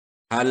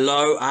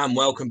Hello and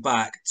welcome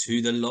back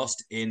to the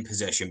Lost in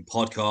Possession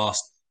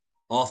podcast.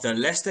 After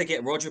Leicester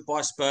get rogered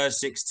by Spurs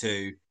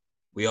 6-2,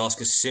 we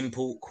ask a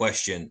simple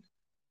question.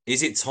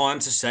 Is it time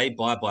to say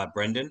bye-bye,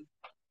 Brendan?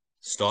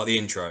 Start the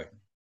intro.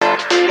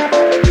 Here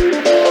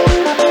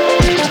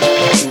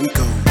we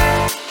go.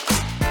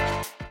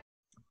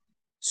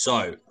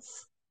 So,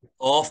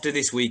 after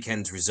this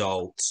weekend's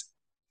results,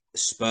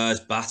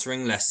 Spurs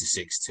battering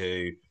Leicester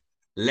 6-2,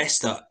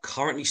 Leicester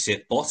currently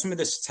sit bottom of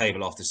the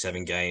table after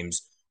 7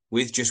 games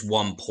with just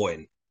 1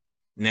 point.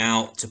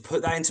 Now, to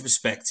put that into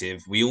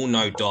perspective, we all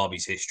know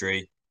Derby's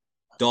history.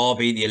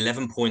 Derby, the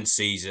 11-point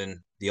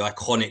season, the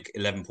iconic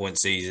 11-point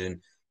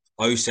season,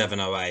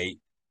 07-08,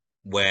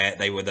 where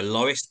they were the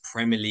lowest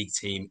Premier League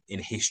team in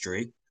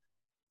history.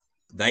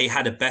 They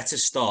had a better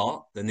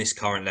start than this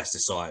current Leicester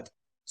side.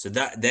 So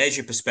there's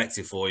your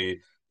perspective for you.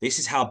 This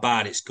is how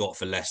bad it's got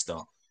for Leicester.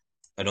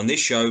 And on this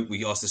show,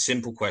 we asked a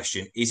simple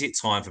question. Is it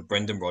time for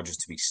Brendan Rodgers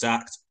to be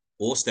sacked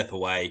or step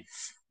away?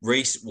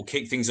 Reese, we'll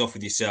kick things off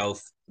with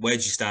yourself. Where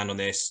do you stand on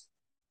this?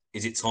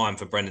 Is it time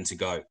for Brendan to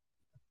go?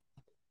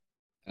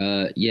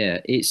 Yeah,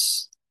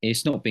 it's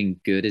not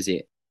been good, is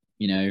it?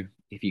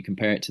 If you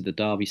compare it to the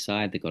Derby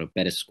side, they've got a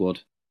better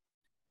squad,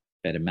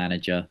 better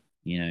manager,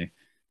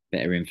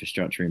 better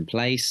infrastructure in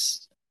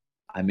place.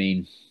 I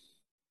mean,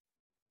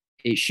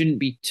 it shouldn't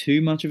be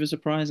too much of a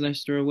surprise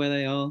Leicester are where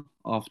they are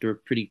after a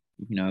pretty,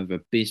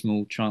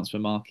 abysmal transfer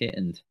market,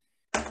 and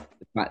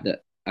the fact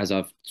that, as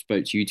I've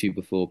spoke to you two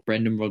before,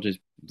 Brendan Rodgers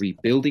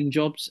rebuilding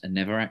jobs are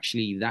never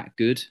actually that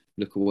good.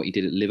 Look at what he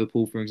did at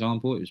Liverpool, for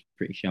example. It was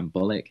pretty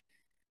shambolic.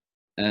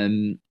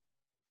 Um,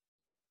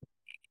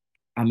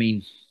 I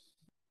mean,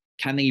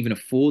 can they even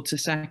afford to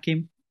sack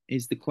him?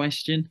 Is the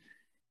question.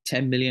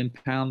 £10 million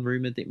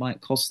rumored that it might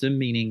cost them,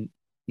 meaning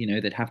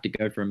they'd have to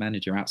go for a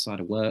manager outside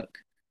of work.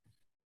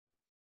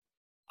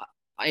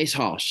 It's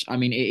harsh. I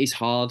mean, it is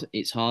hard.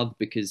 It's hard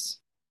because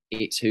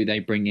it's who they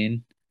bring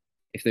in.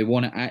 If they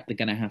want to act, they're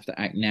going to have to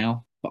act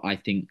now. But I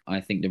think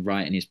the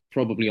writing is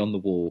probably on the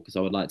wall because I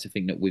would like to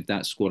think that with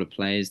that squad of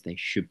players, they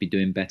should be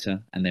doing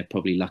better, and they're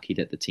probably lucky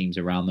that the teams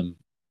around them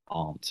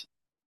aren't.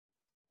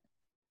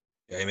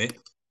 Jamie,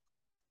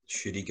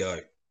 should he go?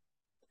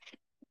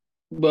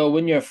 Well,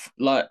 when you're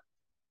like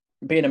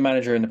being a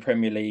manager in the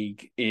Premier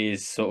League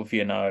is sort of,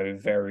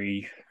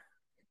 very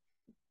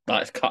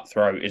like it's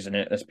cutthroat, isn't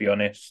it? Let's be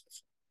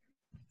honest.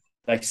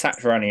 They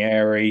sacked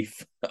Ranieri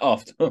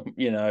after,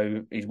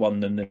 he's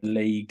won them the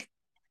league.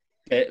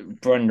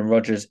 Brendan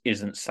Rodgers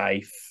isn't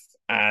safe,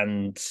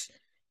 and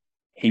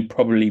he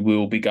probably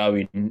will be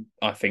going,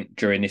 I think,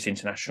 during this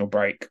international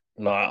break.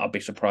 Like, I'd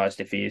be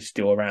surprised if he is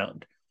still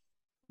around.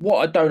 What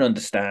I don't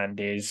understand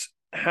is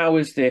how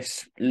is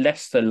this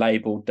Leicester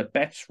labelled the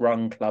best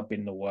run club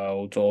in the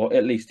world, or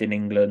at least in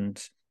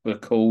England, were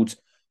called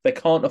they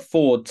can't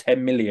afford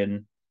 10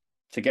 million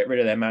to get rid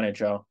of their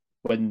manager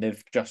when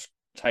they've just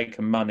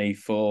taken money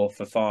for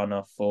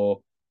Fafana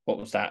for what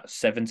was that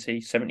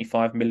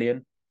 75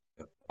 million.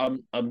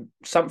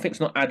 Something's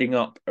not adding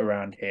up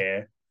around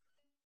here.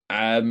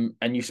 And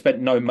you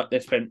spent no, they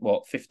spent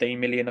what 15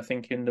 million, I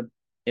think, in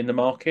the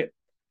market.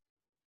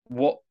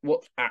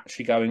 What's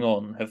actually going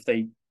on? Have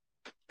they?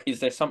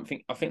 Is there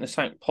something? I think there's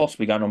something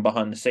possibly going on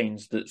behind the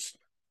scenes that's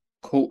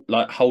caught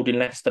like holding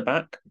Leicester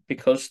back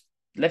because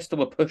Leicester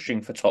were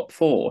pushing for top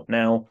four.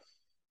 Now,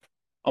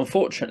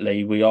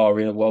 unfortunately, we are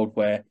in a world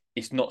where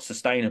it's not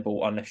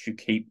sustainable unless you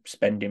keep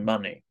spending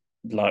money.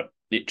 Like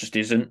it just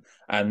isn't,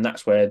 and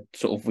that's where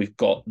sort of we've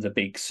got the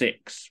big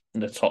six,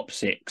 the top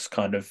six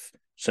kind of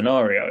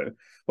scenario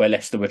where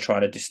Leicester were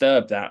trying to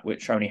disturb that,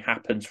 which only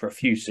happens for a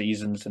few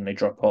seasons and they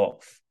drop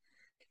off.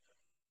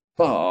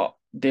 But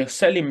you're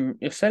selling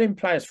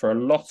players for a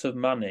lot of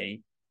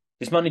money.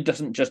 This money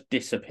doesn't just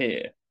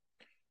disappear.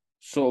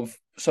 Sort of.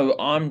 So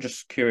I'm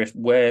just curious,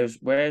 where's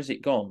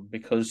it gone?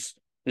 Because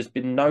there's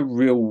been no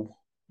real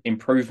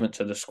improvement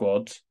to the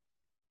squad.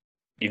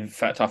 In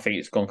fact, I think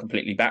it's gone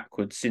completely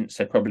backwards since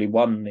they probably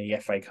won the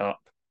FA Cup.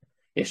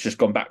 It's just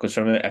gone backwards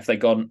from it. If they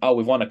gone, oh,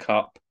 we've won a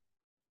cup,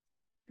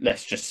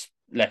 let's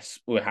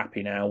we're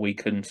happy now. We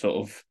can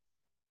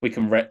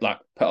put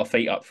our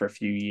feet up for a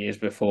few years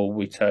before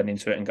we turn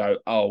into it and go,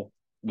 oh,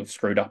 we've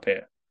screwed up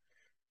here.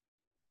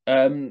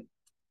 Um,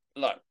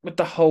 like with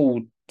the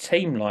whole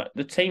team, like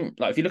the team,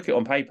 like if you look at it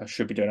on paper,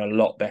 should be doing a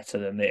lot better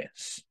than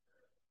this.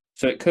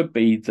 So it could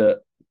be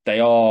that they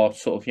are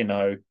sort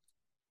of,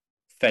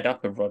 fed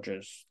up of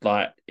Rodgers.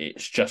 Like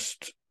it's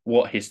just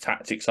what his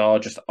tactics are,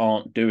 just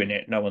aren't doing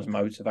it. No one's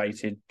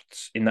motivated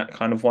in that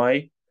kind of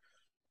way.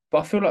 But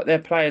I feel like their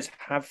players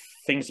have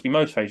things to be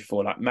motivated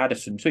for. Like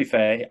Madison, to be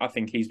fair, I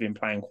think he's been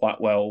playing quite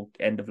well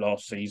end of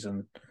last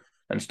season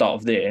and start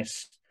of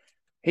this.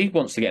 He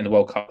wants to get in the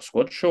World Cup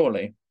squad,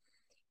 surely.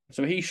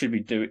 So he should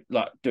be doing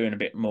a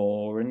bit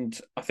more. And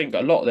I think a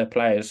lot of their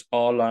players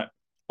are like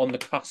on the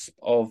cusp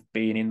of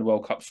being in the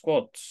World Cup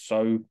squad.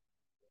 So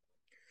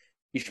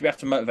you should be able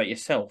to motivate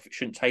yourself. It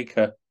shouldn't take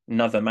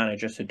another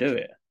manager to do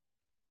it.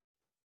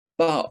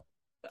 But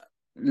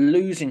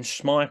losing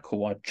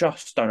Schmeichel, I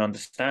just don't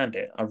understand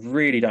it. I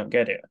really don't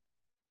get it.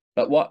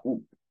 But what?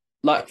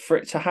 like for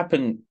it to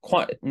happen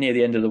quite near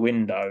the end of the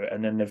window,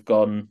 and then they've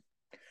gone,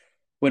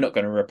 we're not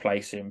going to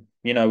replace him.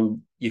 You know,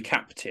 your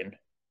captain.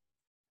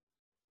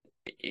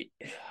 It,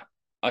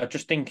 I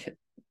just think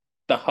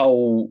the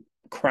whole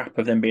crap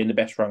of them being the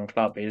best run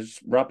club is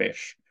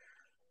rubbish.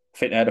 I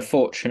think they had a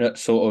fortunate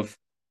sort of,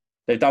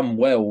 they've done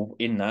well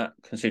in that,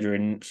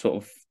 considering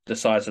sort of the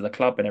size of the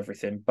club and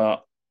everything,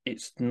 but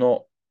it's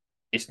not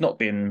it's not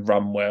been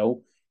run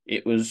well.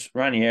 It was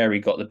Ranieri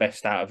got the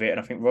best out of it, and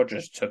I think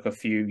Rodgers took a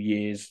few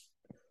years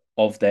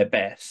of their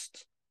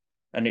best,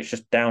 and it's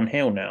just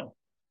downhill now.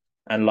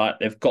 And like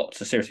they've got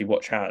to seriously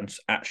watch out and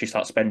actually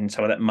start spending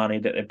some of that money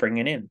that they're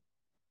bringing in.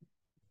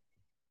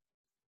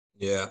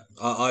 Yeah,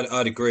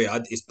 I'd agree.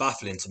 It's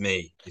baffling to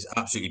me. It's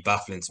absolutely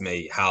baffling to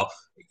me how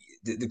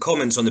the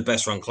comments on the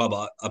best run club,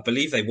 I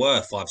believe they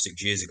were 5,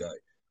 6 years ago.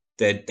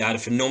 They had a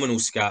phenomenal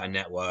scouting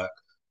network.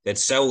 They'd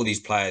sell all these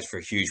players for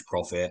a huge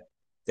profit.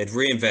 They'd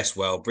reinvest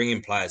well, bring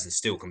in players, and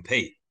still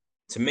compete.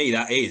 To me,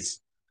 that is,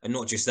 and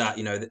not just that.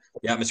 The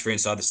atmosphere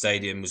inside the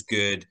stadium was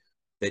good.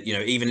 That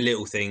even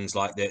little things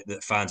like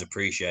that fans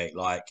appreciate,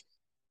 like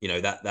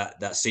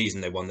that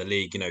season they won the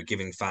league.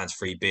 Giving fans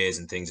free beers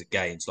and things at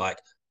games, like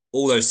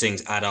all those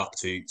things add up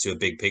to a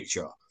big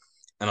picture.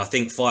 And I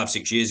think 5,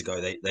 6 years ago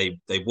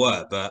they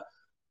were, but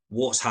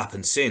what's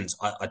happened since,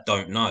 I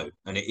don't know.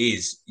 And it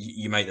is,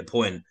 you make the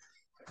point,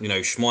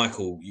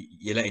 Schmeichel,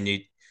 you're letting you.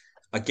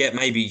 I get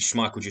maybe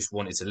Schmeichel just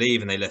wanted to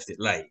leave and they left it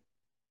late,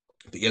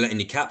 but you're letting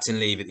your captain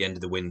leave at the end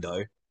of the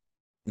window,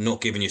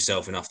 not giving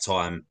yourself enough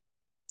time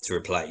to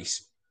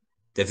replace.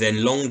 They've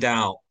then longed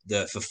out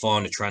the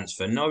Fofana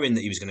transfer, knowing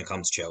that he was going to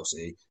come to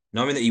Chelsea,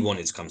 knowing that he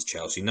wanted to come to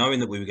Chelsea, knowing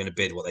that we were going to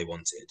bid what they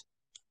wanted.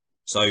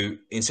 So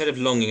instead of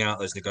longing out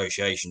those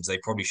negotiations, they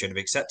probably should have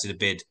accepted a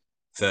bid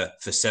for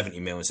 70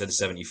 mil instead of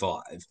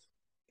 75,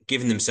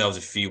 giving themselves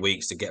a few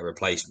weeks to get a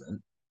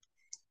replacement.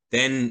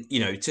 Then,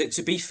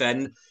 to be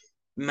fair,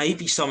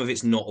 maybe some of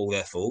it's not all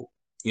their fault.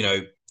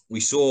 We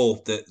saw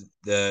that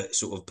the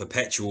sort of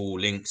perpetual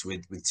links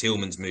with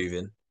Tillman's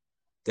moving.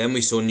 Then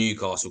we saw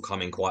Newcastle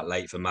coming quite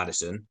late for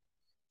Maddison.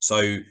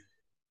 So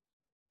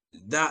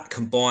that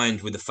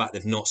combined with the fact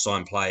they've not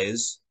signed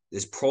players,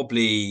 there's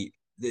probably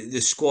the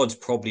squad's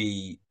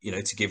probably,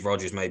 to give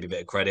Rodgers maybe a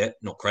bit of credit,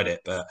 not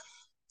credit, but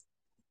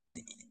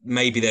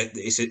maybe that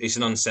it's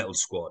an unsettled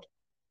squad.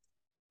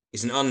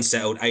 It's an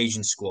unsettled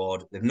Asian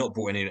squad. They've not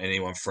brought in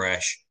anyone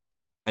fresh,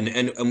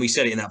 and we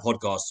said it in that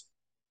podcast.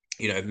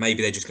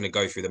 Maybe they're just going to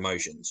go through the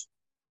motions.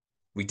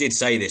 We did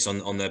say this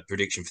on the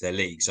prediction for their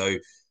league, so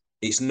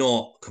it's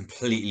not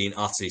completely and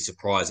utterly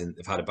surprising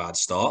they've had a bad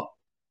start.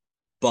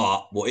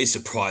 But what is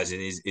surprising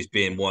is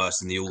being worse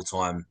than the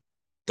all-time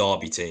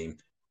Derby team,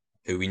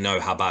 who we know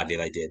how badly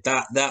they did.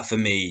 That for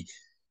me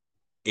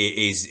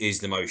is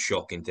the most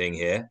shocking thing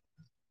here.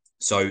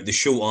 So the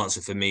short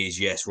answer for me is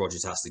yes,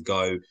 Rodgers has to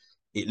go.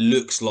 It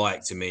looks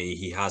like to me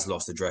he has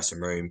lost the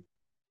dressing room.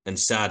 And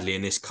sadly,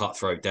 in this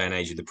cutthroat day and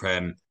age of the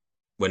Prem,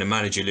 when a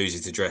manager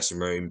loses the dressing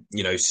room,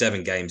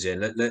 7 games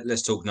in,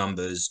 let's talk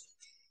numbers.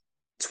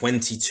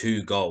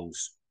 22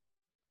 goals.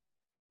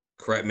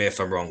 Correct me if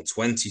I'm wrong.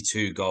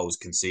 22 goals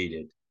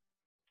conceded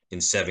in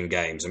 7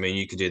 games. I mean,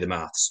 you can do the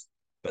maths,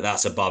 but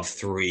that's above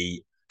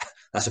three.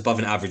 That's above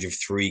an average of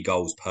 3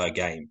 goals per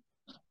game.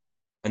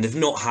 And they've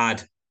not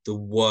had the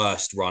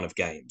worst run of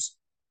games.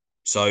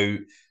 So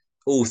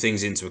all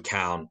things into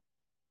account,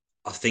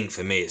 I think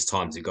for me, it's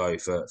time to go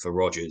for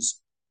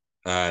Rodgers.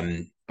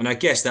 And I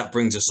guess that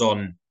brings us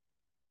on,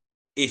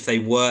 if they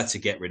were to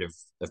get rid of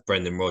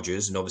Brendan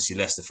Rodgers, and obviously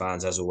Leicester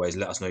fans, as always,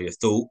 let us know your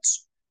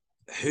thoughts.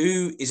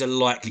 Who is a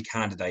likely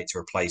candidate to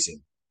replace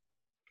him?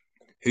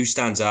 Who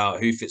stands out?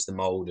 Who fits the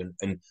mold?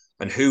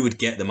 And who would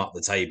get them up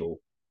the table?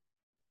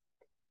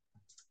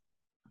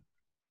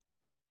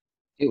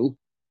 It'll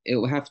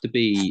have to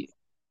be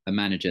a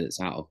manager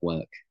that's out of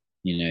work.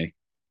 If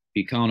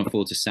you can't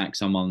afford to sack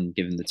someone,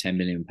 given the £10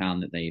 million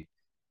that they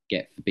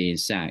get for being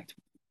sacked,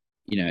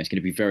 it's going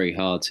to be very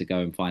hard to go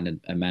and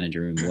find a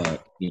manager in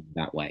work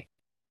that way.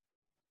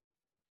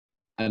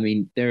 I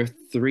mean, there are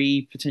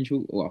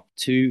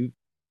two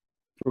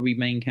probably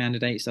main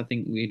candidates. I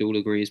think we'd all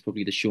agree is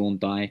probably the Sean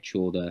Dyche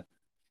or the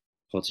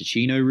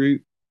Pochettino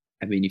route.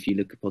 I mean, if you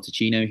look at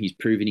Pochettino, he's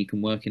proven he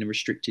can work in a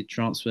restricted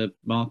transfer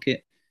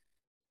market.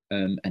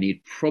 And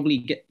he'd probably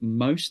get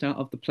most out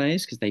of the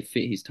players because they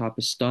fit his type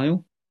of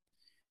style.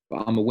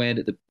 But I'm aware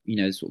that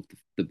sort of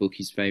the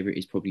bookie's favourite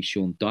is probably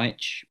Sean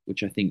Dyche,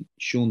 which I think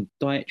Sean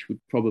Dyche would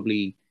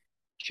probably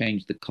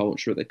change the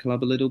culture at the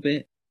club a little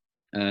bit.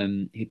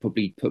 He'd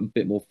probably put a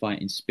bit more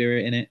fighting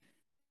spirit in it.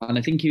 And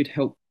I think he would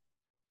help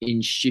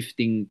in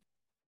shifting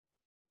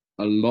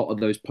a lot of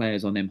those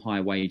players on them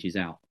high wages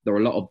out. There are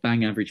a lot of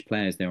bang average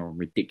players there on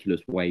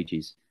ridiculous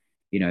wages.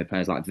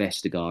 Players like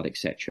Vestergaard,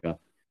 etc.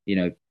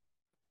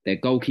 Their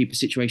goalkeeper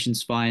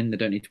situation's fine. They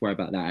don't need to worry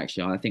about that,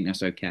 actually. I think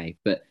that's okay.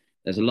 But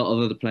there's a lot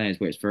of other players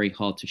where it's very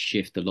hard to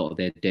shift a lot of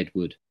their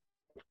deadwood.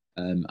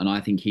 And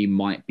I think he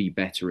might be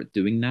better at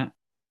doing that.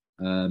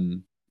 I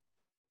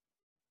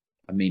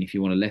mean, if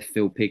you want a left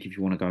field pick, if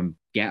you want to go and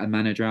get a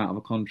manager out of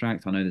a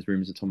contract, I know there's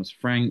rumours of Thomas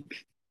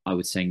Frank. I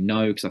would say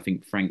no, because I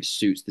think Frank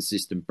suits the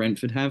system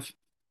Brentford have,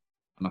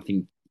 and I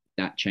think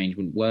that change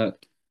wouldn't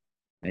work.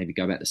 Maybe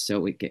go back to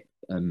Celtic, get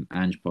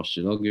Ange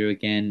Postecoglou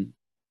again.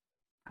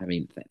 I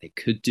mean, they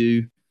could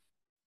do,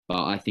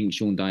 but I think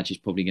Sean Dyche is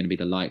probably going to be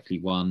the likely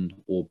one,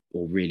 or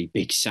really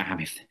Big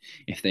Sam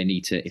if they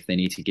need to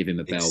give him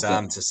a Big bell. But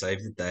Sam to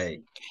save the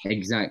day.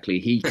 exactly,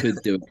 he could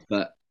do it.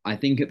 But I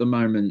think at the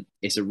moment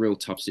it's a real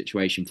tough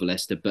situation for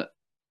Leicester. But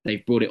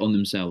they've brought it on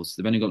themselves.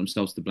 They've only got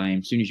themselves to blame.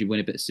 As soon as you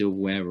win a bit of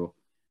silverware or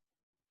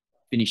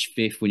finish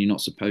fifth when you're not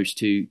supposed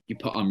to, you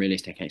put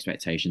unrealistic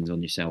expectations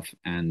on yourself,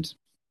 and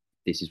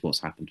this is what's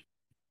happened.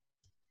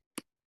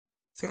 I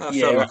think that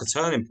felt Yeah, like a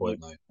turning point,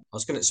 though.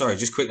 Sorry,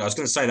 just quickly, I was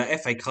going to say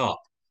that FA Cup.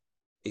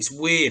 It's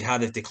weird how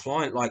they've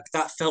declined. Like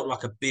that felt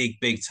like a big,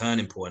 big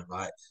turning point.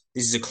 Like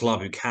this is a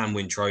club who can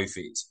win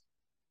trophies,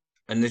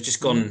 and they've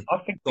just I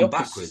think the gone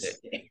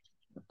opposite. backwards.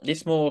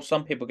 It's more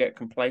some people get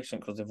complacent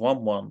because they've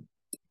won one.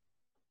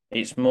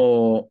 It's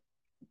more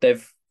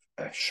they've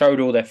showed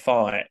all their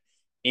fight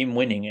in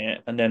winning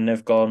it, and then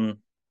they've gone,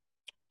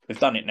 we've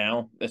done it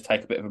now. Let's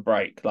take a bit of a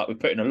break. Like we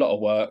put in a lot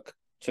of work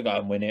to go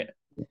and win it.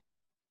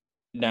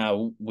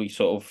 Now we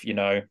sort of,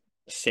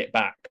 sit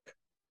back,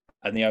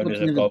 and the owners Clubs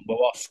have never. gone,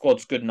 well, our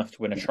squad's good enough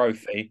to win a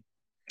trophy.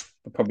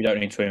 We probably don't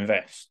need to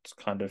invest.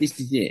 Kind of. This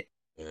is it.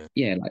 Yeah.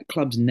 Yeah, like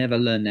clubs never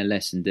learn their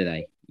lesson, do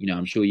they?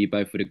 I'm sure you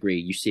both would agree.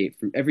 You see it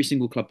through every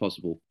single club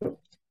possible.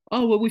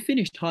 Oh, well, we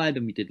finished higher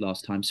than we did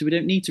last time, so we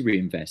don't need to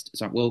reinvest.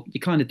 It's like, well, you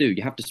kind of do.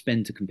 You have to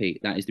spend to compete.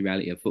 That is the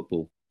reality of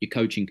football. Your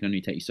coaching can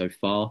only take you so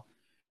far.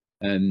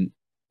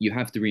 You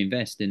have to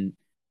reinvest, and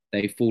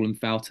they've fallen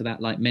foul to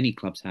that, like many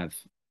clubs have.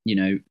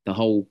 The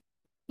whole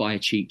buy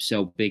cheap,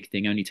 sell big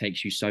thing only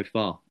takes you so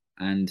far,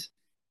 and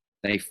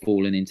they've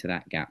fallen into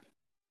that gap.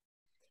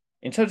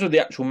 In terms of the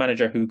actual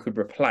manager who could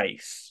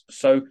replace,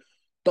 so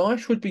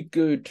Dyche would be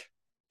good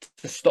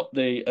to stop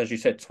the, as you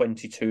said,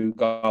 22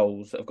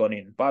 goals that have gone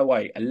in. By the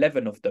way,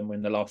 11 of them were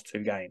in the last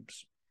two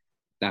games.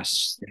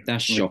 That's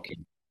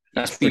shocking.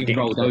 It's That's being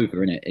rolled ridiculous.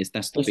 over, isn't it?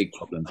 That's the big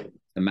problem.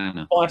 The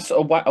manner. Twice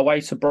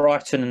away to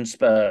Brighton and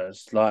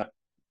Spurs. Like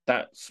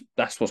that's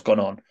what's gone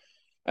on.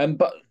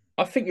 But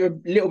I think you're a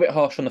little bit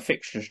harsh on the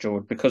fixtures,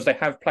 George, because they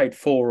have played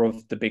four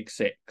of the big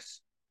six.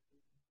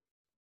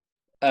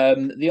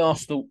 The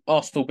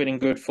Arsenal been in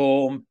good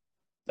form.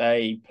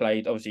 They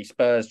played, obviously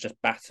Spurs just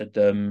battered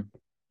them.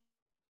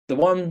 The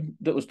one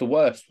that was the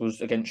worst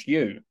was against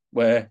you,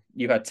 where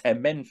you had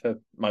 10 men for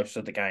most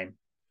of the game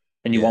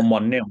and you Yeah.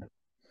 won 1-0.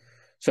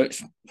 So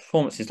it's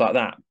performances like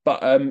that.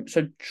 But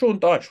so Sean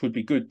Dyche would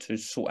be good to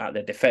sort out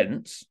their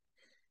defence,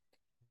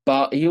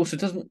 but he also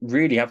doesn't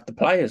really have the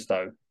players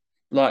though.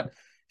 Like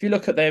if you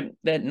look at them,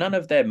 none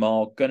of them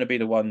are going to be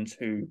the ones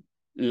who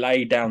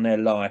lay down their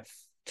life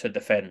to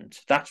defend.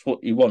 That's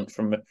what you want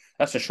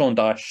that's a Sean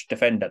Dyche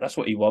defender. That's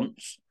what he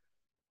wants,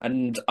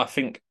 and I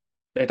think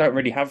they don't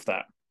really have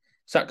that.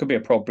 So that could be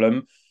a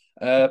problem.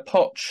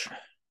 Poch,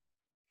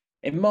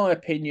 in my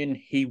opinion,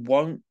 he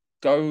won't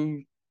go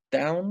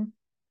down.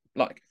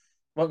 Like,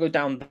 won't go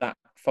down that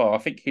far. I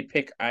think he'd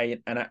pick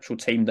an actual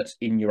team that's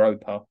in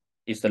Europa.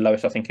 Is the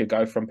lowest I think he'd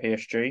go from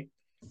PSG.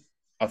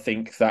 I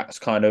think that's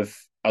kind of,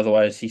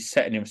 otherwise he's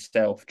setting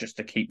himself just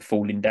to keep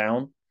falling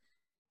down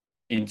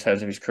in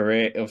terms of his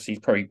career. Obviously,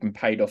 he's probably been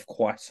paid off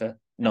quite a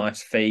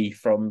nice fee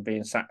from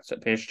being sacked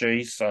at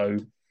PSG, so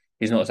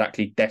he's not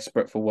exactly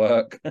desperate for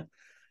work.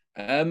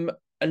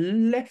 A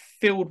left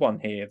field one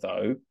here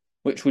though,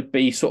 which would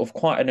be sort of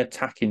quite an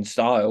attacking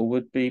style,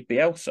 would be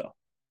Bielsa.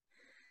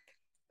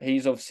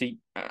 He's obviously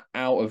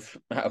out of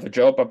a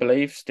job, I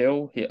believe.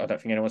 Still, I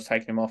don't think anyone's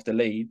taken him after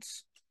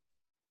Leeds.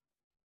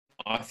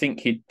 I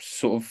think he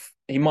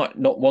might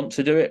not want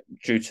to do it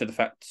due to the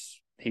fact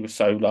he was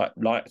so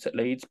liked at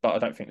Leeds, but I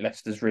don't think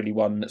Leicester's really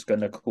one that's going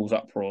to cause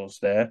uproars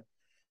there.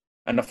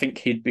 And I think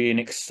he'd be an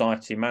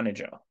exciting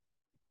manager.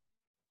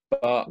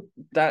 But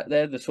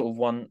they're the sort of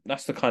one,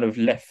 that's the kind of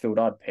left field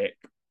I'd pick.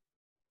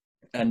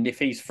 And if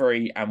he's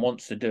free and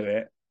wants to do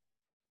it,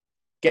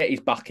 get his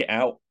bucket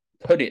out,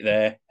 put it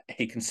there.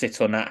 He can sit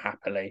on that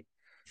happily.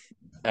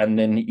 And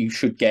then you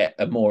should get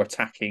a more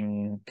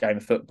attacking game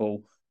of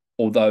football,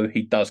 although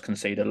he does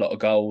concede a lot of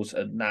goals,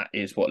 and that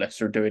is what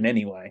Leicester are doing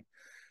anyway.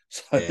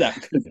 So Yeah.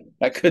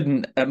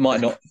 that might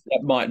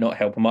not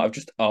help. I might have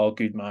just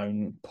argued my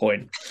own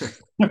point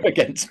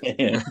against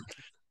me.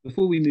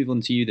 Before we move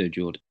on to you though,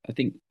 George, I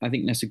think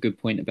that's a good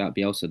point about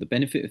Bielsa. The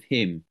benefit of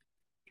him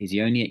is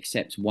he only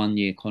accepts 1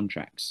 year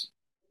contracts.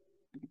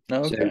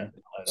 Okay.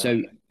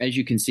 So as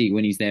you can see,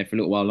 when he's there for a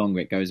little while longer,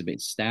 it goes a bit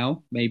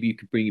stale. Maybe you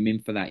could bring him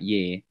in for that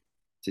year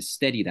to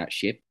steady that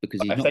ship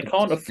because he's if not they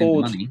going can't to spend the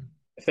afford money.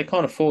 if they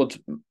can't afford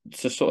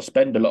to sort of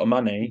spend a lot of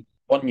money,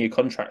 1 year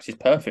contracts is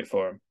perfect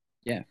for him.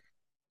 Yeah.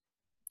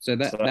 So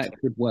that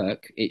could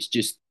work. It's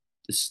just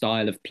the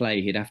style of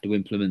play. He'd have to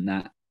implement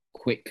that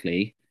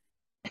quickly.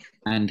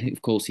 And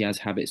of course, he has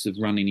habits of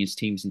running his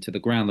teams into the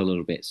ground a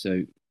little bit.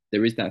 So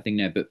there is that thing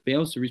there. But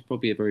Bielsa is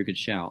probably a very good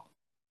shout.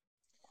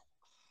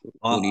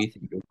 What do I, you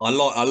think, George?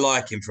 I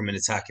like him from an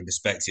attacking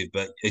perspective,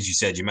 but as you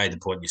said, you made the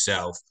point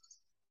yourself.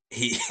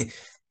 He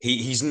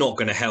he's not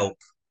going to help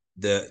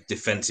the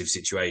defensive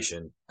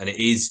situation. And it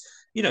is,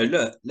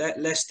 look,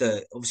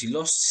 Leicester obviously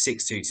lost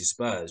 6-2 to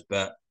Spurs,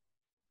 but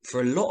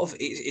for a lot of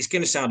it's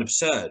going to sound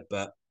absurd,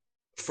 but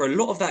for a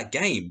lot of that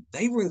game,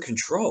 they were in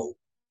control.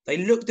 They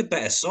looked the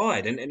better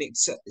side. And it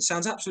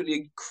sounds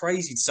absolutely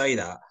crazy to say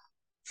that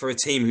for a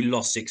team who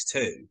lost 6-2.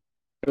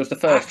 It was the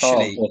first half,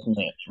 Actually, wasn't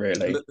it?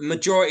 Really,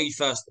 majority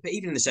first, but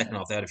even in the second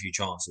half, they had a few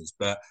chances.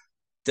 But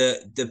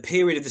the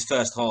period of this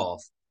first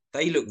half,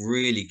 they looked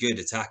really good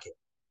attacking.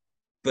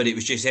 But it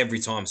was just every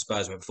time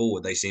Spurs went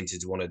forward, they seemed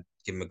to want to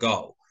give them a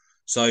goal.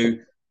 So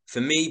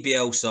for me,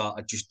 Bielsa,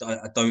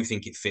 I don't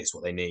think it fits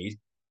what they need.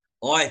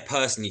 I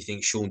personally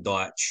think Sean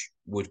Dyche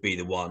would be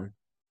the one,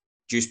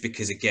 just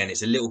because again,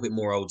 it's a little bit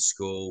more old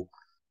school.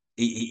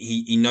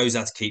 He knows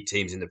how to keep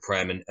teams in the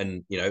Prem,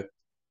 and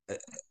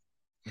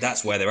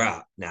that's where they're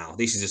at now.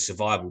 This is a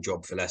survival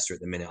job for Leicester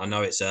at the minute. I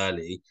know it's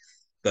early,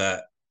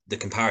 but the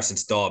comparison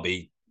to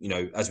Derby,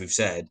 as we've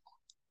said,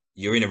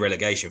 you're in a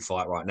relegation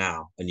fight right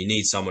now, and you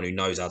need someone who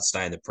knows how to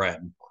stay in the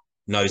Prem,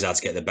 knows how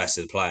to get the best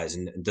of the players,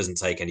 and doesn't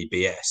take any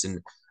BS.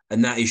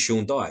 And that is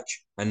Sean Dyche.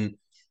 And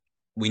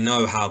we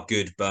know how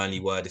good Burnley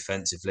were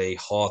defensively,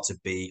 hard to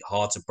beat,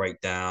 hard to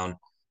break down.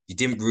 You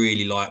didn't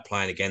really like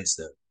playing against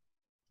them.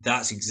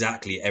 That's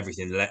exactly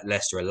everything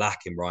Leicester are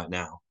lacking right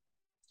now.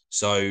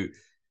 So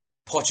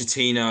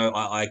Pochettino,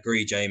 I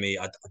agree, Jamie.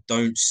 I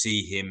don't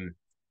see him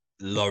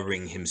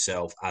lowering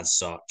himself as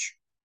such.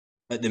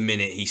 At the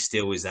minute, he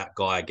still is that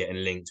guy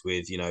getting linked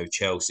with,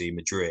 Chelsea,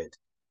 Madrid,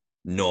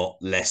 not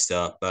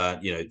Leicester,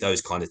 but,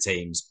 those kind of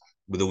teams,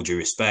 with all due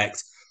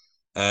respect.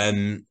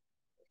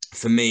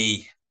 For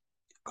me,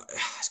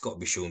 it's got to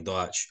be Sean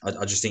Dyche.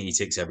 I just think he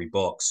ticks every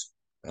box.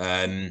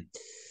 I'm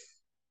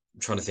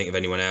trying to think of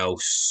anyone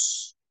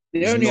else.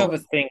 the only other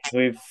thing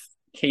with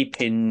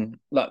keeping,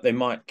 like they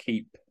might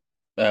keep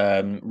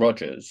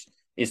Rodgers,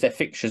 is their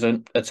fixtures are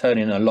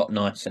turning a lot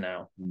nicer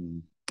now.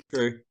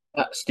 True.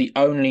 That's the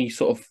only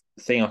sort of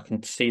thing I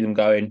can see them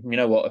going. You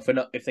know what?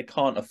 If they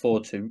can't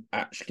afford to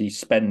actually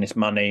spend this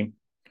money,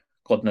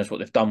 God knows what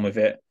they've done with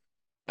it.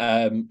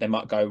 They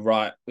might go,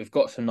 right, we've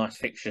got some nice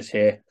fixtures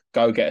here.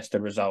 Go get us the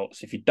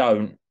results. If you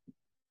don't,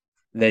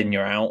 then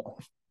you're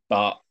out.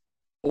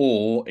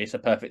 Or it's a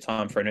perfect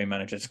time for a new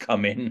manager to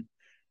come in.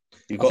 I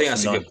think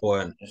that's a good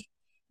point.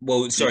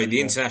 Well, sorry, the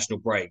international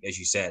break, as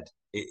you said,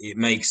 it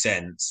makes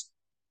sense.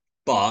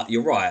 But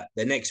you're right.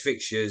 Their next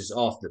fixtures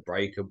after the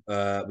break,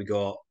 we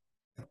got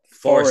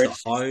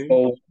Forest at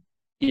home.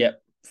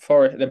 Yep.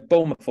 Forest, then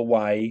Bournemouth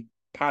away,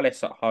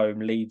 Palace at home,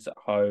 Leeds at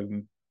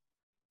home.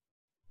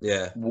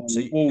 Yeah. Wolves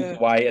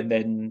away, and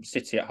then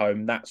City at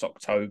home. That's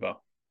October.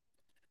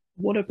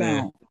 What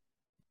about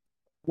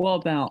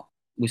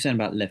we're saying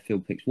about left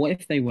field picks? What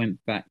if they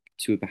went back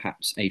to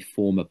perhaps a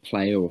former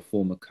player or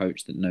former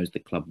coach that knows the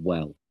club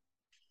well?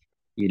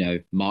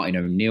 Martin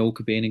O'Neill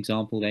could be an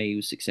example there. He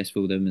was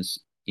successful with them as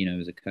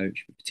a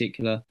coach in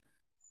particular.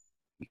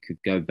 You could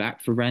go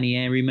back for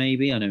Ranieri,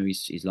 maybe. I know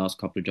his last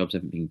couple of jobs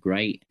haven't been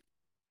great.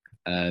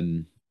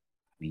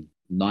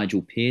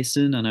 Nigel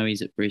Pearson, I know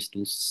he's at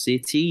Bristol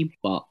City,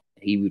 but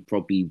he would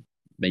probably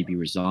maybe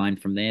resign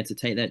from there to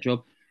take that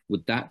job.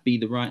 Would that be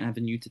the right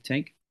avenue to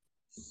take?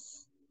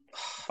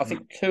 I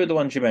think two of the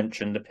ones you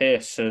mentioned, the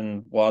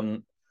Pearson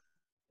one,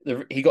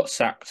 he got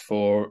sacked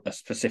for a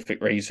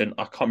specific reason.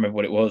 I can't remember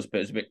what it was, but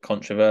it was a bit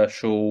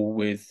controversial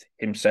with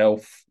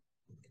himself.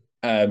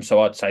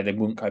 So I'd say they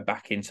wouldn't go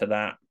back into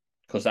that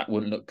because that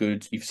wouldn't look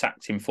good. You've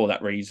sacked him for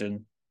that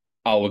reason.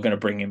 Oh, we're going to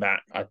bring him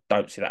back. I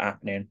don't see that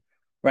happening.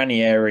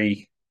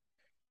 Ranieri,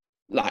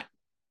 like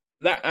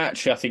that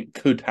actually I think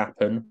could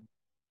happen.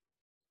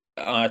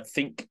 I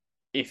think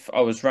if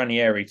I was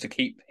Ranieri, to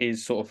keep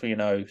his sort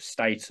of,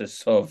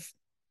 status of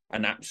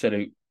an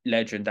absolute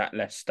legend at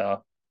Leicester,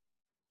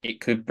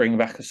 it could bring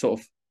back a sort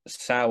of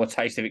sour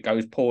taste if it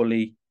goes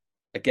poorly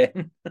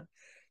again.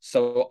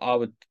 So I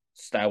would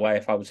stay away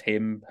if I was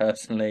him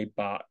personally,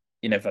 but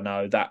you never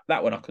know. That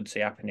one I could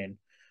see happening.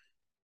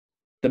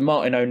 The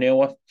Martin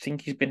O'Neill, I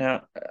think he's been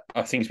out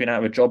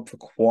of a job for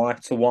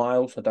quite a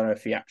while, so I don't know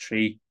if he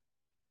actually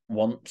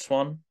wants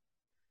one.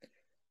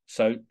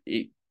 So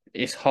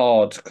it's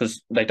hard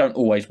because they don't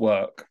always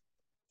work.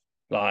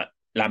 Like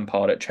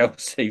Lampard at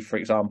Chelsea, for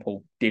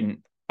example,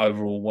 didn't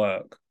overall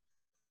work.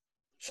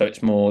 So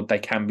it's more, they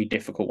can be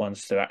difficult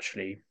ones to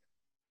actually,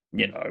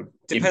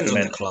 Depends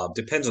on the club.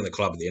 Depends on the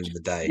club at the end of the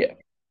day. Yeah.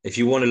 If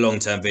you want a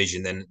long-term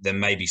vision, then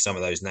maybe some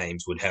of those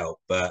names would help.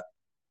 But,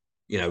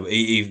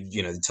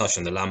 touch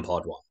on the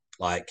Lampard one,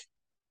 like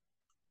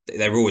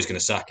they were always going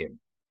to sack him.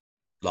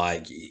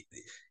 Like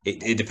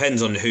it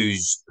depends on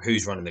who's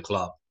running the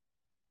club.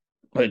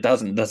 Well, it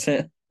doesn't, does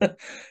it?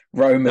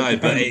 Roman. No,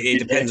 but it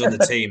depends on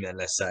the team. Then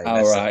let's say.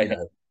 Right.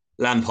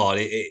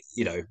 Lampard.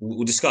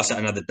 We'll discuss that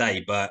another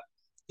day. But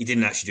he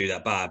didn't actually do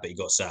that bad, but he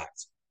got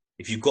sacked.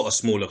 If you've got a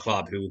smaller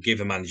club who will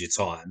give a manager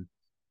time,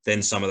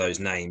 then some of those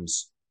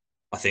names,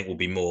 I think, will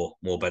be more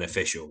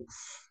beneficial.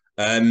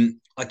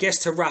 I guess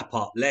to wrap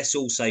up, let's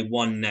all say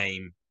one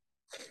name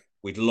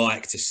we'd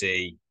like to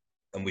see,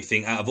 and we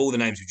think out of all the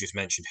names we've just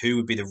mentioned, who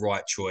would be the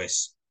right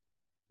choice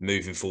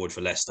moving forward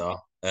for Leicester?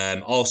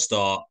 I'll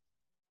start.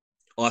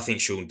 I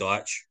think Sean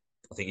Dyche.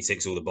 I think he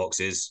ticks all the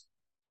boxes.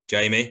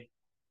 Jamie?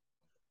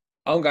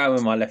 I'm going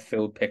with my left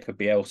field pick of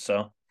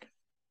Bielsa.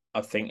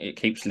 I think it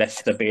keeps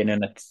Leicester being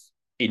an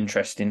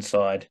interesting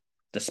side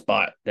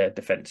despite their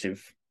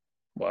defensive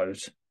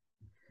woes.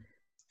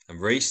 And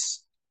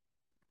Reese?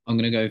 I'm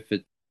going to go for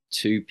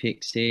two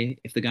picks here.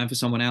 If they're going for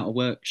someone out of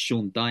work,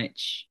 Sean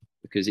Dyche,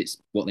 because it's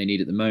what they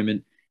need at the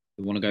moment. If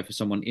they want to go for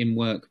someone in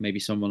work, maybe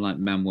someone like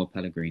Manuel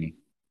Pellegrini.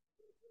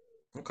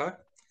 Okay.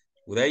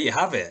 Well, there you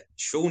have it.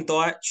 Sean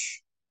Dyche.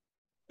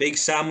 Big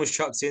Sam was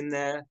chucked in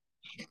there.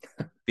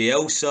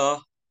 Bielsa.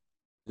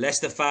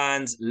 Leicester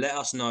fans, let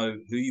us know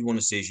who you want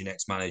to see as your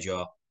next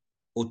manager.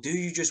 Or do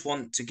you just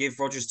want to give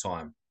Rodgers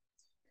time?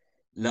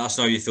 Let us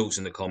know your thoughts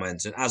in the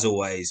comments. And as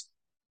always,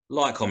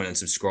 like, comment, and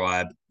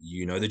subscribe.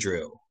 You know the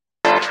drill.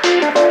 Here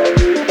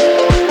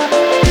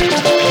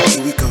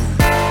we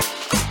go.